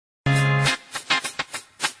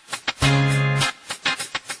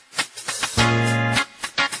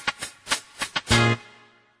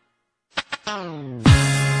Hello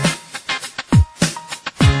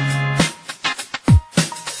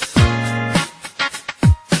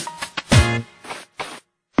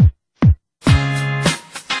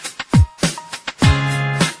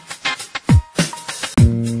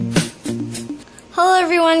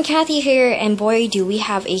everyone, Kathy here, and boy do we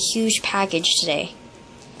have a huge package today.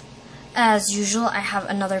 As usual, I have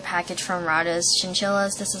another package from Ronda's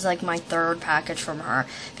Chinchillas. This is like my third package from her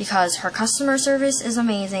because her customer service is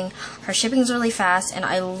amazing, her shipping is really fast, and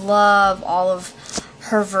I love all of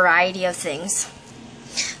her variety of things.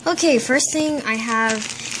 Okay, first thing I have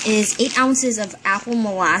is 8 ounces of apple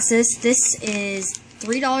molasses. This is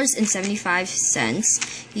 $3.75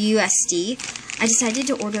 USD. I decided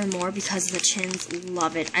to order more because the chins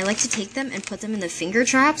love it. I like to take them and put them in the finger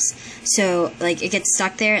traps, so like it gets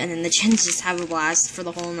stuck there, and then the chins just have a blast for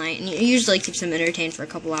the whole night, and it usually keeps them entertained for a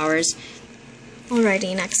couple hours.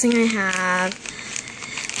 Alrighty, next thing I have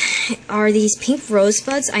are these pink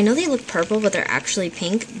rosebuds. I know they look purple, but they're actually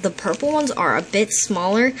pink. The purple ones are a bit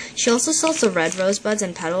smaller. She also sells the red rosebuds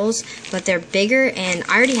and petals, but they're bigger, and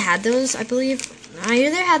I already had those, I believe. I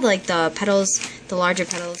either had like the petals, the larger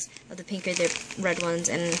petals, of the pink or the red ones,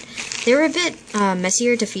 and they were a bit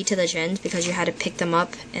messier to feed to the chins because you had to pick them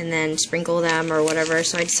up and then sprinkle them or whatever,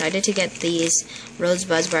 so I decided to get these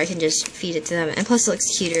rosebuds where I can just feed it to them, and plus it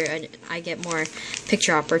looks cuter and I get more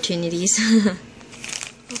picture opportunities.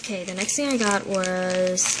 Okay, the next thing I got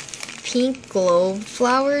was pink globe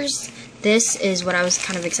flowers. This is what I was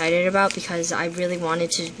kind of excited about because I really wanted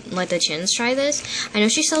to let the chins try this. I know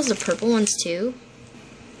she sells the purple ones too.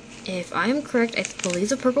 If I'm correct, I believe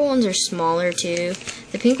the purple ones are smaller too.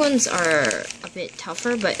 The pink ones are a bit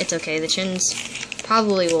tougher, but it's okay. The chins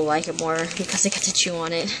probably will like it more because they get to chew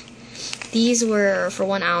on it. These were, for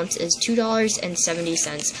 1 ounce, is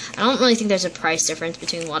 $2.70. I don't really think there's a price difference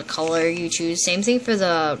between what color you choose. Same thing for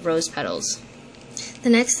the rose petals. The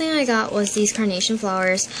next thing I got was these Carnation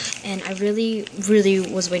flowers, and I really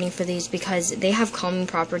was waiting for these because they have calming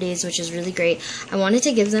properties, which is really great. I wanted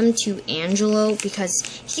to give them to Angelo because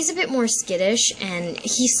he's a bit more skittish, and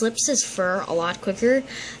he slips his fur a lot quicker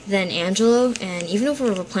than Angelo, and even if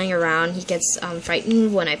we're playing around, he gets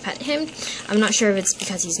frightened when I pet him. I'm not sure if it's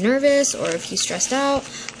because he's nervous or if he's stressed out,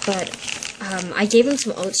 but I gave him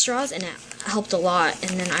some oat straws, and it helped a lot,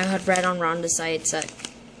 and then I had read on Ronda's sites that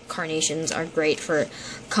carnations are great for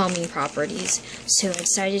calming properties, so I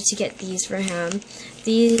decided to get these for him.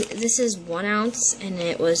 This is 1 ounce, and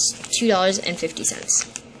it was $2.50.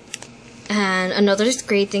 And another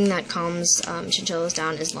great thing that calms chinchillas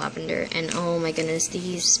down is lavender, and oh my goodness,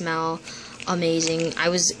 these smell amazing. I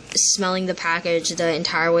was smelling the package the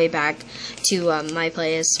entire way back to my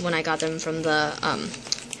place when I got them from the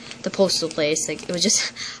postal place. Like, it was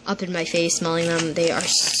just up in my face smelling them. They are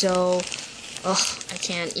so, oh, I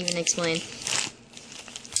can't even explain.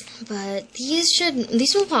 But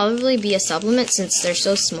these will probably be a supplement since they're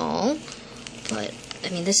so small. But I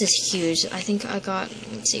mean, this is huge. I think I got,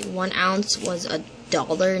 let's see, 1 ounce was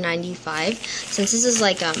 $1.95. Since this is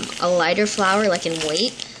like a lighter flower, like in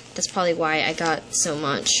weight, that's probably why I got so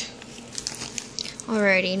much.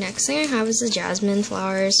 Alrighty, next thing I have is the Jasmine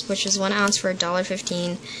Flowers, which is 1 ounce for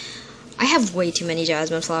 $1.15. I have way too many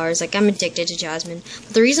jasmine flowers. Like, I'm addicted to jasmine.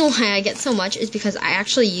 But the reason why I get so much is because I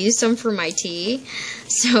actually use some for my tea.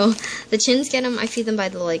 So the chins get them. I feed them by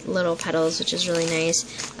the like little petals, which is really nice.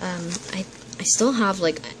 I still have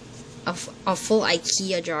like a full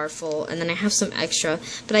IKEA jar full, and then I have some extra.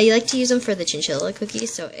 But I like to use them for the chinchilla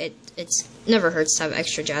cookies, so it's never hurts to have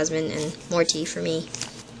extra jasmine and more tea for me.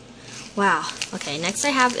 Wow. Okay, next I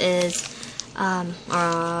have is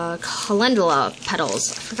Calendula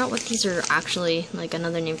Petals. I forgot what these are actually, like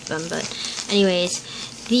another name for them, but anyways,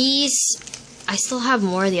 these, I still have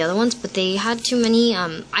more of the other ones, but they had too many.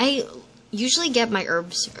 I usually get my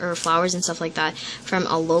herbs or flowers and stuff like that from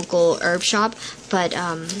a local herb shop, but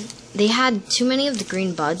they had too many of the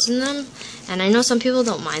green buds in them, and I know some people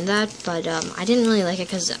don't mind that, but I didn't really like it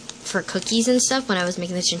because for cookies and stuff, when I was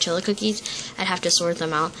making the chinchilla cookies, I'd have to sort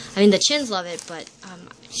them out. I mean, the chins love it, but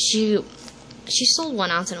she sold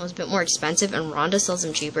 1 ounce and it was a bit more expensive, and Ronda sells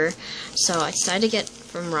them cheaper, so I decided to get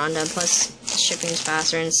from Ronda. Plus the shipping is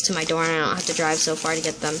faster and it's to my door and I don't have to drive so far to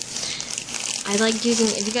get them. I like using,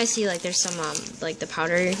 if you guys see, like, there's some like the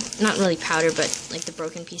powder, not really powder, but like the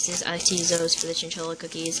broken pieces, I like to use those for the chinchilla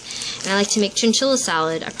cookies. And I like to make chinchilla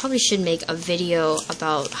salad. I probably should make a video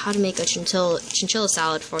about how to make a chinchilla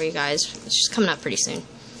salad for you guys. It's just coming up pretty soon.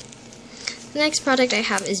 The next product I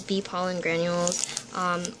have is bee pollen granules.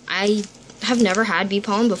 I have never had bee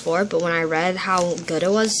pollen before, but when I read how good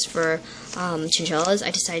it was for chinchillas,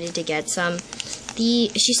 I decided to get some.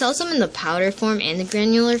 She sells them in the powder form and the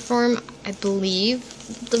granular form. I believe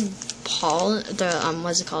the pollen,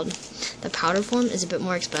 what's it called? The powder form is a bit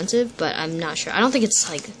more expensive, but I'm not sure. I don't think it's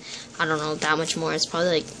like, I don't know, that much more. It's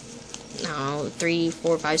probably like, I don't know, 3,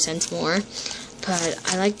 4, 5 cents more. But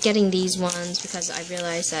I like getting these ones because I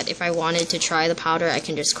realized that if I wanted to try the powder, I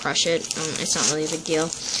can just crush it. It's not really a big deal.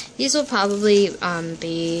 These will probably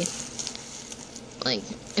be like,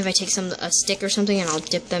 if I take a stick or something and I'll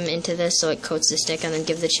dip them into this so it coats the stick and then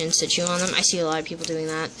give the chins to chew on them. I see a lot of people doing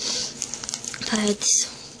that. But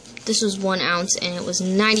this was 1 ounce and it was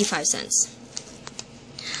 95 cents.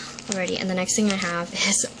 Alrighty, and the next thing I have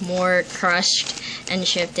is more crushed and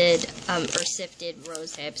sifted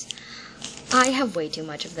Rosehips. I have way too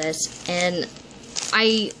much of this, and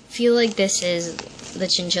I feel like this is the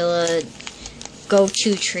chinchilla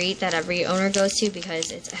go-to treat that every owner goes to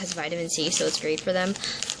because it has vitamin C, so it's great for them.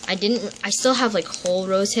 I still have like whole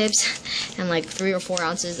Rosehips and like 3 or 4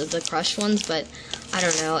 ounces of the crushed ones, but I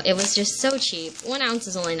don't know, it was just so cheap. 1 ounce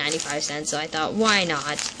is only 95 cents, so I thought, why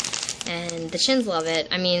not? And the chins love it.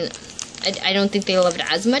 I mean, I don't think they love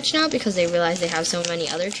it as much now because they realize they have so many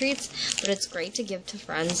other treats, but it's great to give to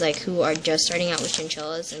friends like who are just starting out with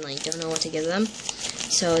chinchillas and like don't know what to give them.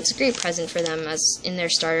 So it's a great present for them as in their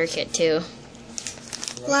starter kit too.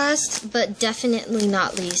 Last but definitely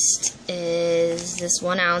not least is this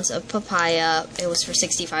 1 ounce of papaya. It was for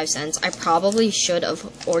 65 cents. I probably should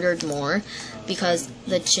have ordered more because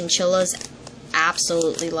the chinchillas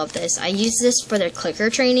absolutely love this. I use this for their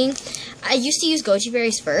clicker training. I used to use goji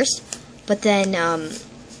berries first, but then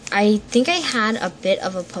I think I had a bit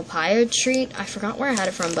of a papaya treat. I forgot where I had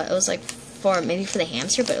it from, but it was like maybe for the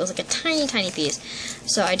hamster, but it was like a tiny piece.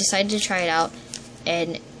 So I decided to try it out,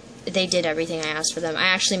 and they did everything I asked for them. I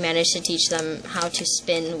actually managed to teach them how to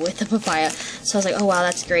spin with the papaya. So I was like, oh wow,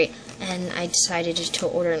 that's great. And I decided to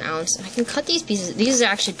order 1 ounce. And I can cut these pieces. These are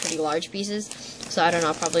actually pretty large pieces. So I don't know,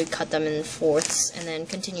 I'll probably cut them in 4ths and then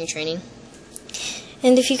continue training.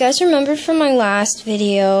 And if you guys remembered from my last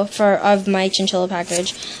video of my chinchilla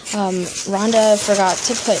package, Ronda forgot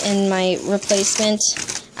to put in my replacement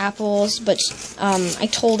apples, but I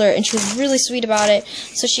told her and she was really sweet about it.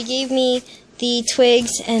 So she gave me the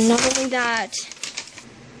twigs, and not only that,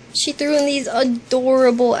 she threw in these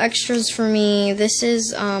adorable extras for me. This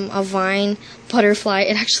is a vine butterfly.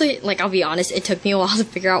 It actually, like, I'll be honest, it took me a while to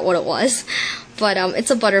figure out what it was. But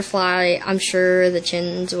it's a butterfly. I'm sure the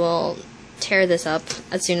chins will tear this up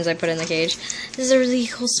as soon as I put it in the cage. This is a really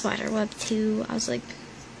cool spider web too. I was like,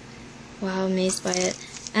 wow, amazed by it.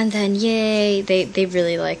 And then, yay, they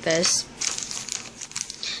really like this.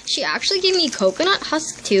 She actually gave me coconut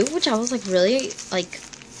husk too, which I was like really like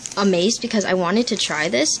amazed because I wanted to try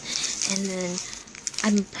this. And then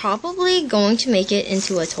I'm probably going to make it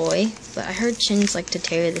into a toy, but I heard chins like to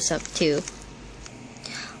tear this up too.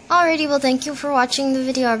 Alrighty, well thank you for watching the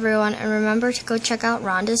video everyone, and remember to go check out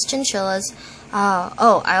Ronda's chinchillas.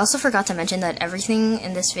 Oh, I also forgot to mention that everything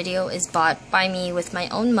in this video is bought by me with my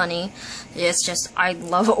own money. It's just, I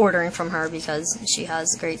love ordering from her because she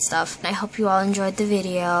has great stuff. I hope you all enjoyed the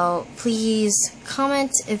video. Please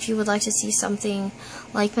comment if you would like to see something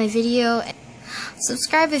like my video.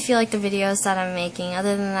 Subscribe if you like the videos that I'm making.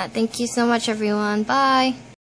 Other than that, thank you so much everyone. Bye!